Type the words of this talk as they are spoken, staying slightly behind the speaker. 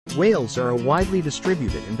Whales are a widely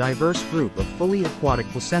distributed and diverse group of fully aquatic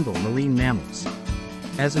placental marine mammals.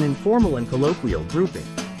 As an informal and colloquial grouping,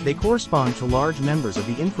 they correspond to large members of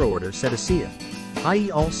the infraorder Cetacea,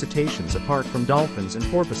 i.e. all cetaceans apart from dolphins and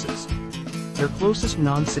porpoises. Their closest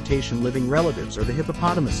non-cetacean living relatives are the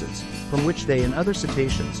hippopotamuses, from which they and other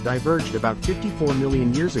cetaceans diverged about 54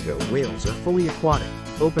 million years ago. Whales are fully aquatic,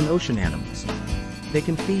 open ocean animals. They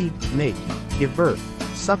can feed, mate, give birth,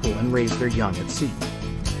 suckle and raise their young at sea.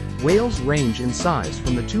 Whales range in size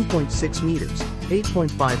from the 2.6 meters,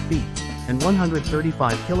 8.5 feet, and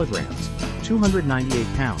 135 kilograms, 298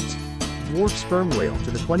 pounds, dwarf sperm whale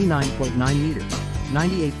to the 29.9 meters,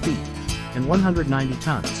 98 feet, and 190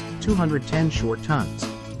 tons, 210 short tons,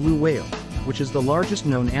 blue whale, which is the largest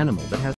known animal that has